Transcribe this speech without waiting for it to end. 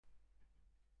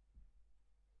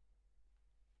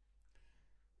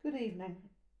Good evening.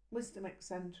 Wisdom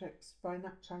Eccentrics by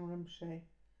Ngak'chang Rinpoche,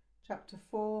 Chapter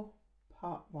 4,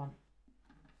 Part 1.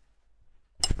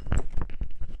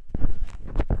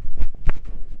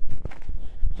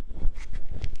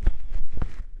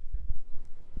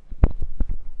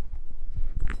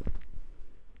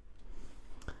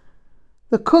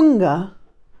 The Kunga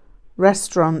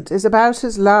restaurant is about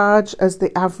as large as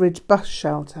the average bus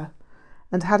shelter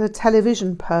and had a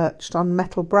television perched on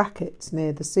metal brackets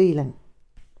near the ceiling.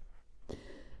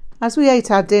 As we ate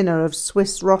our dinner of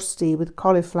Swiss rosti with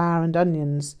cauliflower and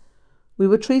onions, we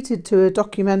were treated to a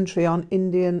documentary on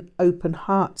Indian open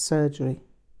heart surgery.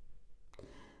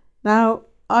 Now,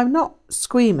 I'm not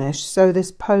squeamish, so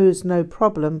this posed no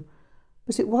problem,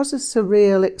 but it was a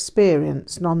surreal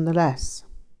experience nonetheless.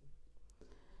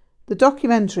 The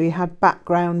documentary had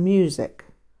background music,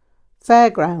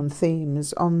 fairground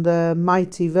themes on the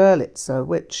mighty Wurlitzer,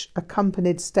 which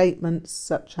accompanied statements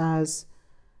such as,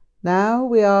 "Now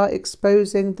we are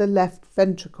exposing the left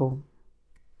ventricle."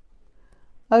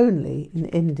 Only in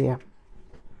India.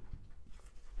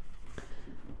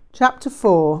 Chapter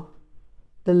 4.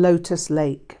 The Lotus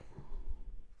Lake.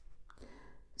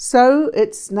 So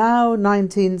it's now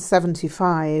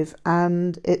 1975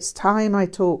 and it's time I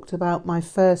talked about my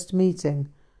first meeting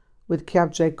with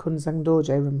Kyabje Kunzang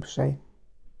Dorje Rinpoche.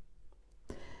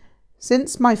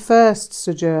 Since my first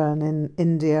sojourn in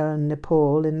India and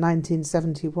Nepal in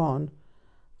 1971,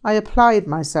 I applied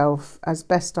myself as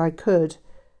best I could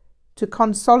to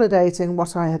consolidating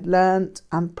what I had learnt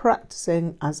and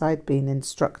practicing as I'd been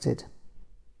instructed.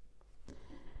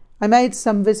 I made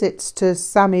some visits to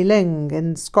Sami Ling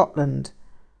in Scotland,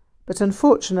 but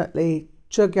unfortunately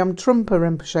Chogyam Trungpa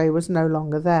Rinpoche was no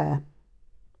longer there.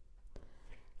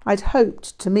 I'd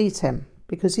hoped to meet him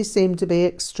because he seemed to be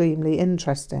extremely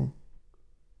interesting.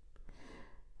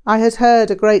 I had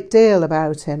heard a great deal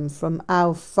about him from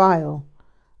Alf File,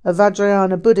 a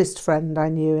Vajrayana Buddhist friend I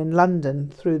knew in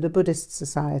London through the Buddhist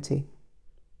Society.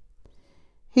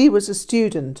 He was a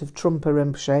student of Trungpa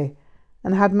Rinpoche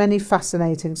and had many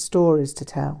fascinating stories to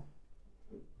tell.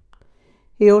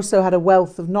 He also had a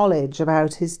wealth of knowledge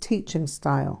about his teaching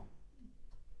style.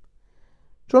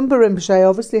 Trungpa Rinpoche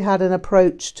obviously had an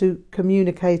approach to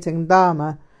communicating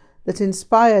Dharma that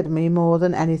inspired me more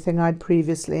than anything I'd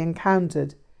previously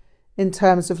encountered, in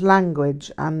terms of language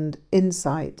and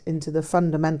insight into the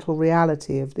fundamental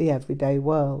reality of the everyday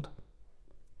world.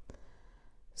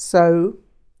 So,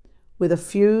 with a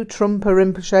few Trungpa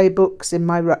Rinpoche books in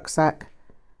my rucksack,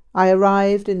 I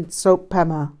arrived in Tsok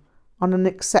Pema on an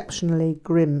exceptionally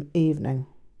grim evening.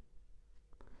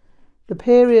 The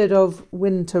period of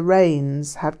winter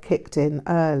rains had kicked in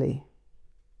early.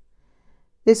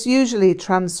 This usually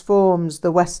transforms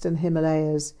the Western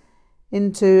Himalayas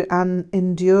into an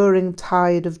enduring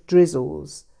tide of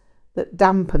drizzles that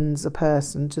dampens a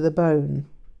person to the bone.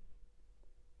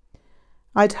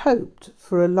 I'd hoped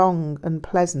for a long and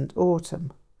pleasant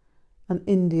autumn, an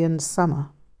Indian summer,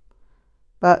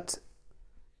 but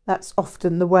that's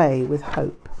often the way with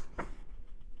hope.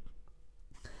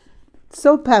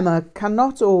 Tsok Pema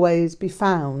cannot always be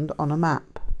found on a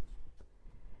map.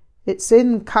 It's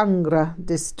in Kangra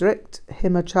district,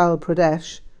 Himachal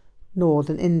Pradesh,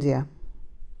 northern India.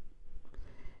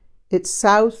 It's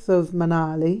south of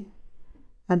Manali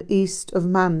and east of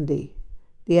Mandi,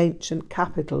 the ancient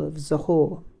capital of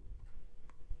Zahor.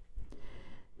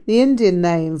 The Indian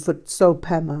name for Tsok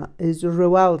Pema is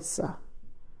Rualsa,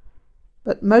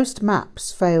 but most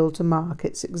maps fail to mark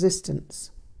its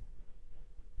existence.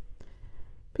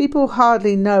 People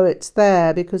hardly know it's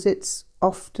there because it's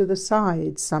off to the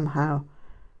side somehow,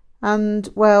 and,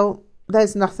 well,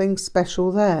 there's nothing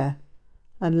special there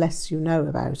unless you know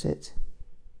about it.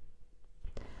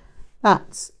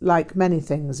 That's like many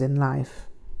things in life.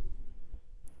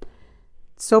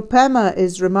 Tsok Pema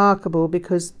is remarkable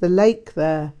because the lake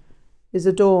there is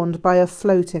adorned by a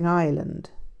floating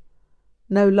island,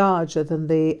 no larger than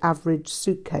the average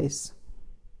suitcase.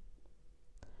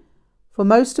 For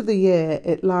most of the year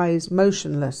it lies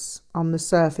motionless on the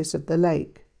surface of the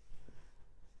lake,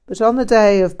 but on the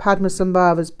day of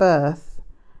Padmasambhava's birth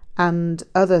and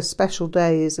other special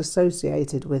days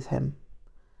associated with him,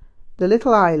 the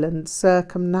little island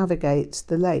circumnavigates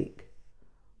the lake,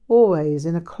 always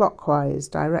in a clockwise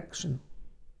direction.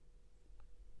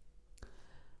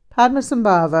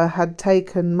 Padmasambhava had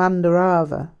taken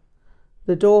Mandarava,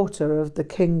 the daughter of the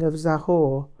king of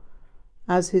Zahor,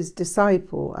 as his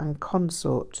disciple and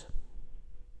consort.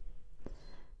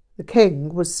 The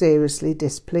king was seriously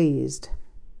displeased.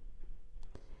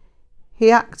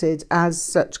 He acted as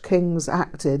such kings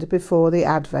acted before the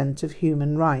advent of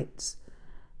human rights,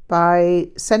 by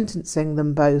sentencing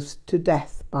them both to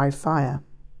death by fire.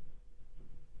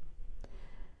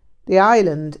 The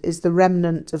island is the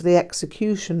remnant of the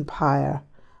execution pyre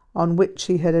on which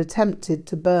he had attempted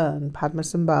to burn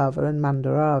Padmasambhava and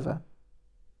Mandarava.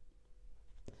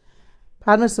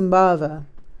 Padmasambhava,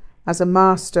 as a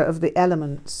master of the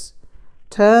elements,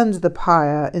 turned the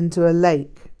pyre into a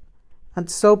lake, and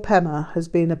Sulphema has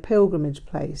been a pilgrimage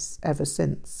place ever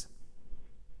since.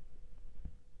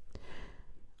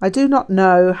 I do not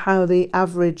know how the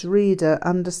average reader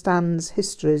understands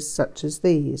histories such as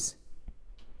these.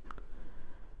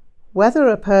 Whether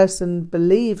a person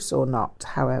believes or not,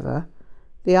 however,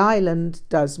 the island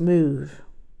does move.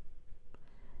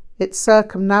 It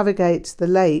circumnavigates the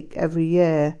lake every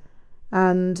year,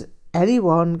 and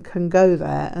anyone can go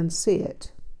there and see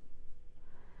it.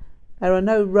 There are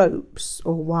no ropes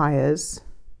or wires.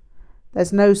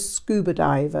 There's no scuba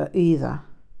diver either.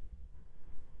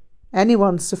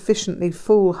 Anyone sufficiently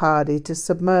foolhardy to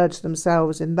submerge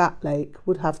themselves in that lake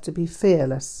would have to be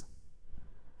fearless.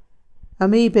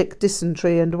 Amoebic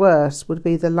dysentery and worse would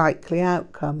be the likely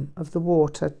outcome of the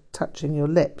water touching your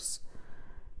lips,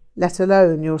 let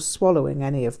alone your swallowing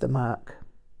any of the murk.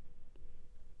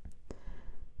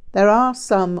 There are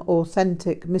some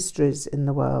authentic mysteries in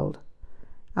the world,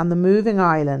 and the moving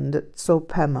island at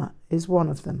Sulphema is one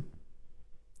of them.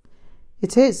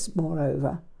 It is,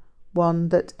 moreover, one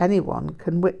that anyone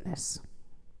can witness.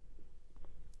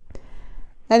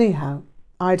 Anyhow,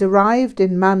 I'd arrived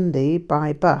in Mandi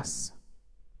by bus.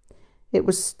 It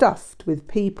was stuffed with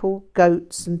people,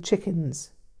 goats and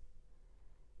chickens.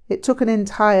 It took an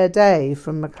entire day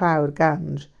from MacLeod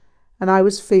Ganj, and I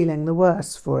was feeling the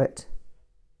worse for it.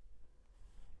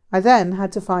 I then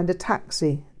had to find a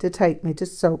taxi to take me to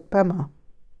Sulphema.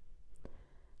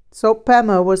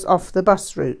 Sulphema was off the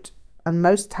bus route, and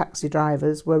most taxi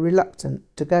drivers were reluctant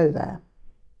to go there.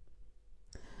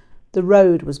 The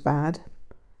road was bad,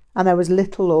 and there was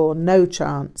little or no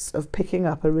chance of picking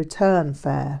up a return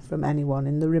fare from anyone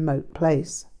in the remote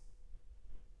place.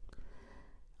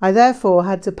 I therefore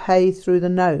had to pay through the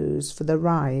nose for the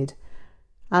ride,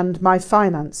 and my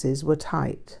finances were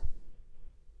tight.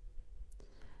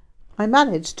 I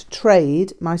managed to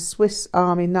trade my Swiss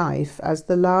Army knife as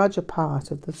the larger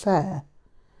part of the fare,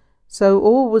 so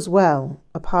all was well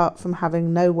apart from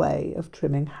having no way of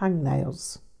trimming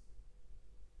hangnails.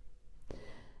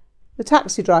 The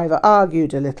taxi driver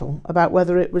argued a little about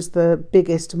whether it was the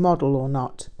biggest model or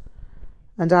not,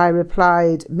 and I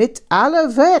replied, "Mit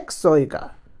alle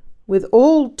Werkzeuge, with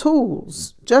all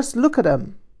tools, just look at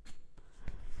 'em."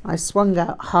 I swung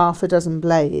out half a dozen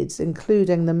blades,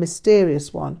 including the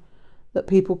mysterious one that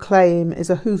people claim is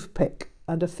a hoof pick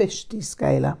and a fish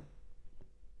descaler.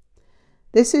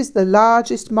 This is the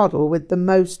largest model with the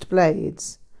most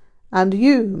blades, and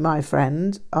you, my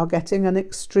friend, are getting an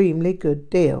extremely good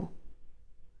deal.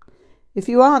 If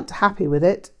you aren't happy with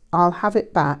it, I'll have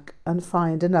it back and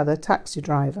find another taxi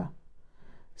driver,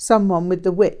 someone with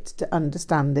the wit to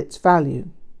understand its value.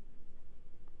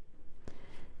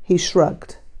 He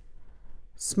shrugged,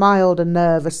 smiled a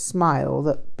nervous smile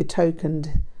that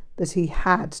betokened that he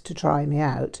had to try me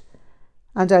out,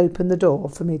 and opened the door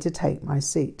for me to take my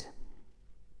seat.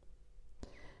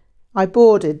 I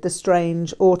boarded the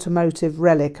strange automotive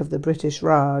relic of the British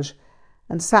Raj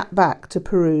and sat back to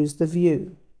peruse the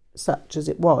view, such as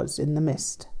it was in the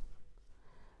mist.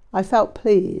 I felt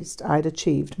pleased I'd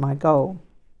achieved my goal.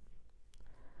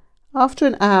 After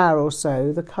an hour or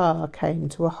so, the car came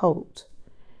to a halt.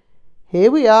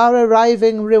 "Here we are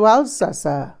arriving Riwalsa,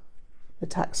 sir," the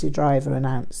taxi driver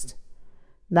announced.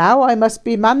 "Now I must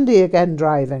be Mandi again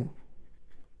driving."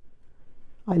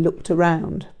 I looked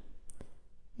around.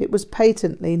 It was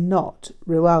patently not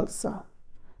Riwalsa,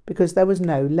 because there was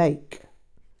no lake,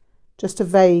 just a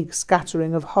vague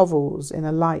scattering of hovels in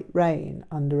a light rain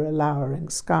under a lowering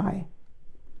sky.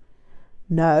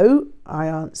 "No," I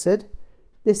answered,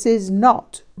 "this is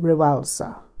not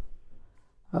Riwalsa."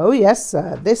 "Oh yes,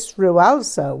 sir, this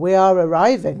Riwalsa we are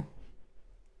arriving."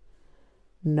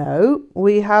 "No,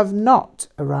 we have not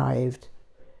arrived.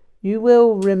 You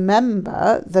will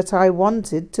remember that I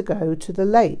wanted to go to the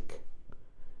lake.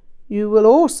 You will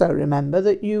also remember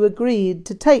that you agreed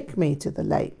to take me to the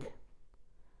lake.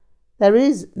 There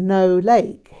is no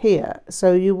lake here,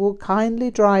 so you will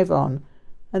kindly drive on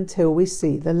until we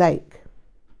see the lake."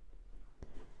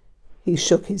 He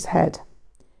shook his head.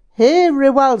 "Here,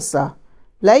 Riwalsa.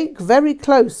 Lake very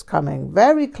close coming,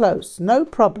 very close. No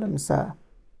problem, sir."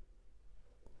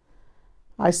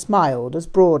 I smiled as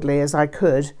broadly as I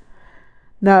could.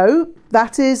 "No,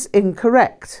 that is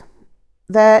incorrect.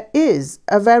 There is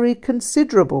a very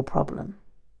considerable problem.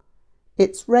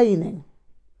 It's raining,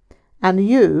 and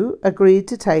you agreed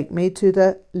to take me to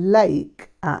the lake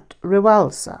at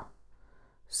Riwalsa.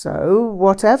 So,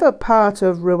 whatever part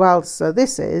of Riwalsa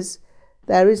this is,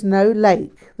 there is no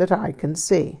lake that I can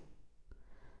see.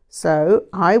 So,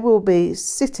 I will be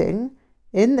sitting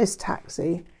in this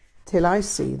taxi till I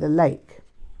see the lake.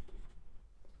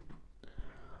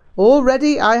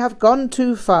 Already I have gone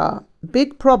too far.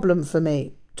 Big problem for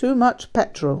me. Too much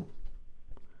petrol.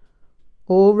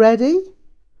 Already?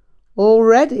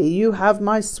 Already you have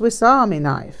my Swiss Army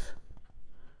knife.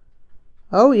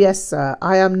 Oh, yes, sir,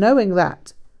 I am knowing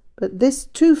that, but this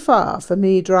too far for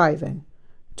me driving.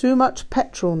 Too much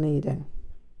petrol needing.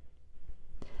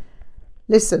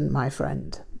 Listen, my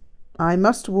friend, I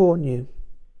must warn you.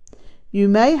 You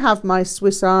may have my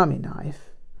Swiss Army knife,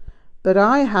 but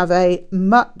I have a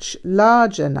much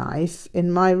larger knife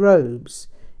in my robes,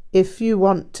 if you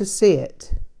want to see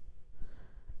it.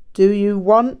 Do you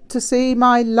want to see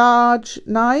my large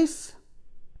knife?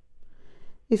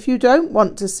 If you don't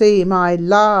want to see my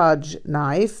large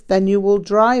knife, then you will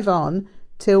drive on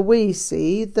till we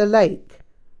see the lake,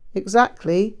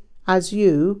 exactly as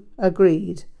you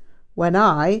agreed, when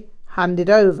I handed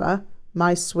over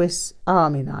my Swiss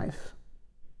Army knife.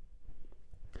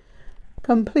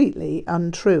 Completely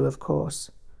untrue, of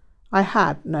course. I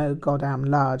had no goddamn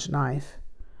large knife,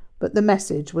 but the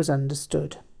message was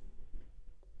understood.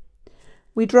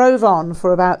 We drove on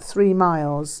for about 3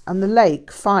 miles, and the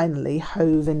lake finally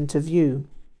hove into view.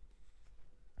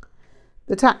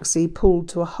 The taxi pulled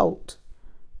to a halt,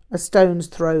 a stone's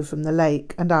throw from the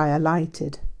lake, and I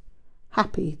alighted,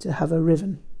 happy to have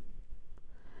arriven.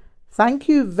 "Thank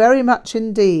you very much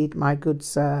indeed, my good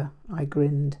sir," I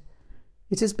grinned.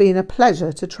 "It has been a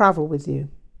pleasure to travel with you."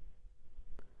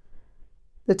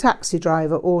 The taxi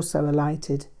driver also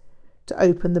alighted to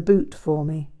open the boot for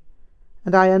me,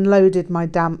 and I unloaded my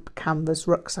damp canvas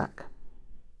rucksack.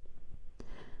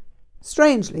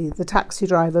 Strangely, the taxi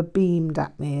driver beamed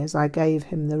at me as I gave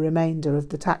him the remainder of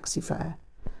the taxi fare,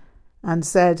 and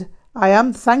said, "I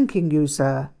am thanking you,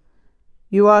 sir.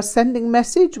 You are sending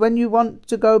message when you want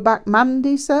to go back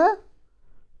Mandi, sir?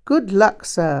 Good luck,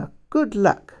 sir, good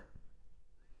luck."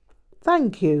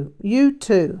 "Thank you, you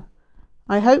too.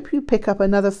 I hope you pick up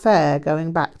another fare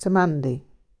going back to Mandi."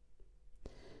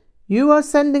 "You are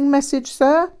sending message,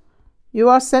 sir? You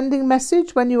are sending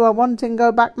message when you are wanting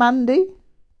go back Mandi?"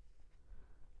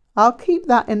 "I'll keep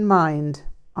that in mind.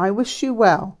 I wish you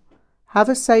well. Have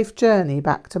a safe journey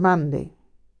back to Mandi."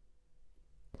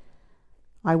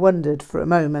 I wondered for a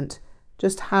moment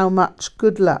just how much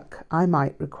good luck I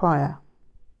might require.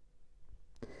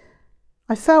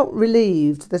 I felt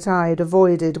relieved that I'd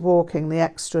avoided walking the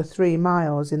extra 3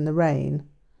 miles in the rain.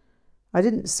 I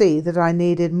didn't see that I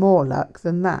needed more luck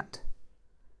than that.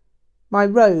 My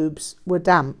robes were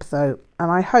damp, though, and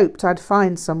I hoped I'd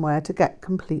find somewhere to get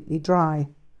completely dry.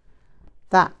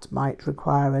 That might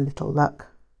require a little luck.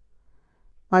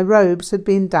 My robes had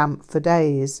been damp for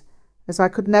days, as I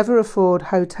could never afford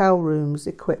hotel rooms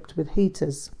equipped with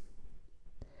heaters.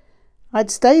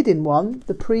 I'd stayed in one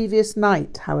the previous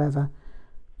night, however,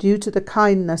 due to the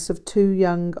kindness of 2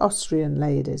 young Austrian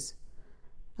ladies,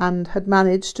 and had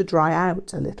managed to dry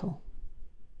out a little.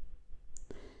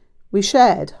 We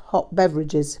shared hot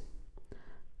beverages,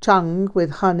 chung with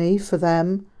honey for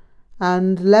them,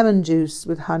 and lemon juice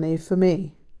with honey for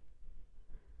me.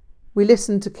 We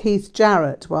listened to Keith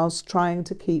Jarrett whilst trying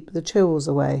to keep the chills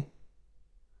away.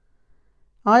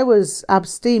 I was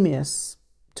abstemious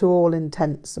to all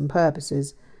intents and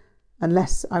purposes,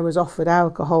 unless I was offered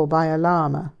alcohol by a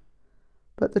lama,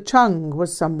 but the chung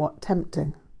was somewhat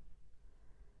tempting.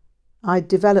 I'd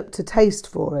developed a taste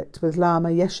for it with Lama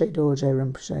Yeshe Dorje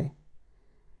Rinpoche,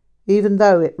 even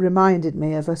though it reminded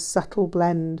me of a subtle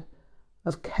blend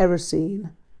of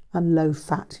kerosene and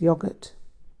low-fat yoghurt.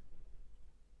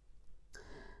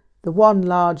 The one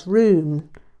large room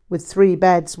with 3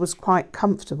 beds was quite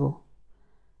comfortable.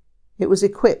 It was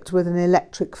equipped with an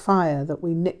electric fire that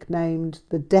we nicknamed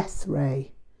the Death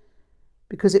Ray,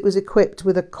 because it was equipped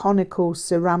with a conical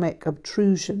ceramic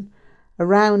obtrusion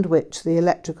around which the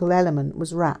electrical element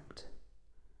was wrapped.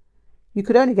 You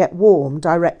could only get warm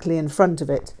directly in front of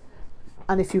it,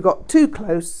 and if you got too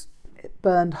close, it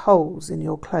burned holes in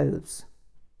your clothes.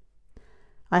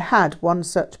 I had one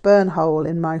such burn hole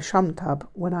in my shumtub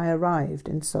when I arrived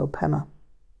in Sopema.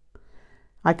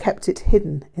 I kept it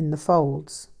hidden in the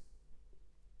folds.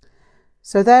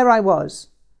 So there I was,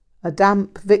 a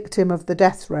damp victim of the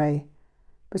death ray,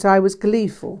 but I was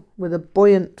gleeful, with a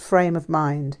buoyant frame of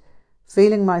mind,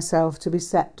 feeling myself to be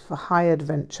set for high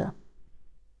adventure.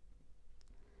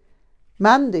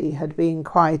 Mandi had been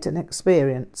quite an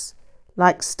experience,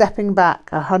 like stepping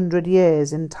back 100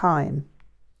 years in time.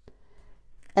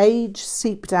 Age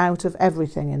seeped out of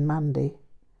everything in Mandi.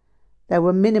 There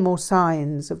were minimal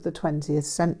signs of the 20th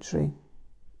century.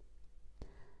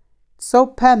 Tso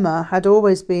Pema had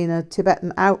always been a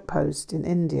Tibetan outpost in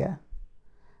India,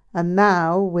 and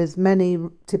now, with many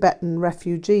Tibetan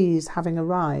refugees having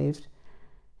arrived,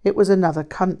 it was another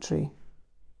country.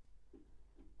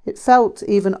 It felt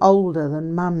even older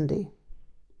than Mandi.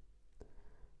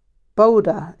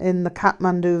 Bodha, in the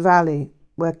Kathmandu Valley,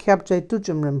 where Kyabje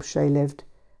Dudjom Rinpoche lived,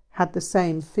 had the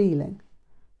same feeling,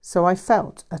 so I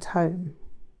felt at home.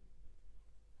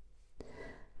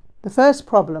 The first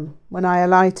problem when I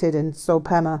alighted in Tso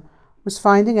Pema was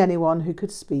finding anyone who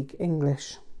could speak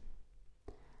English.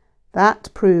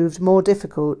 That proved more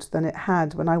difficult than it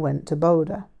had when I went to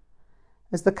Bodha,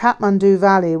 as the Kathmandu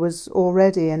Valley was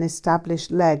already an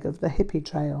established leg of the hippie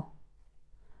trail.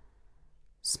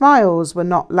 Smiles were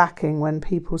not lacking when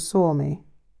people saw me.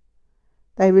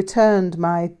 They returned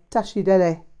my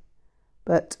tashidele,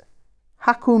 but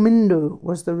hakumindu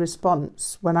was the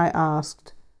response when I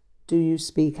asked, "Do you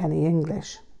speak any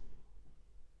English?"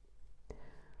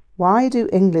 Why do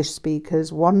English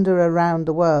speakers wander around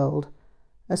the world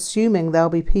assuming there'll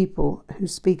be people who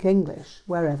speak English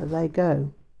wherever they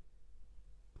go?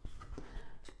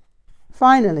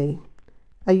 Finally,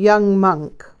 a young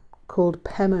monk called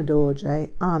Pema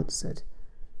Dorje answered,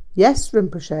 "Yes,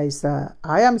 Rinpoche, sir,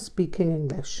 I am speaking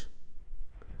English."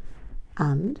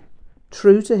 And,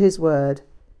 true to his word,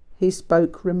 he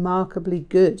spoke remarkably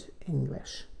good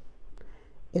English,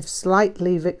 if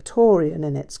slightly Victorian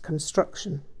in its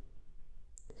construction.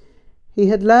 He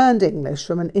had learned English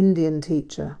from an Indian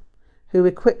teacher who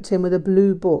equipped him with a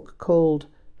blue book called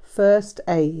First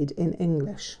Aid in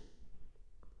English.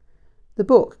 The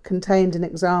book contained an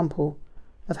example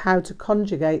of how to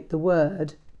conjugate the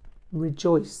word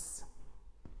rejoice.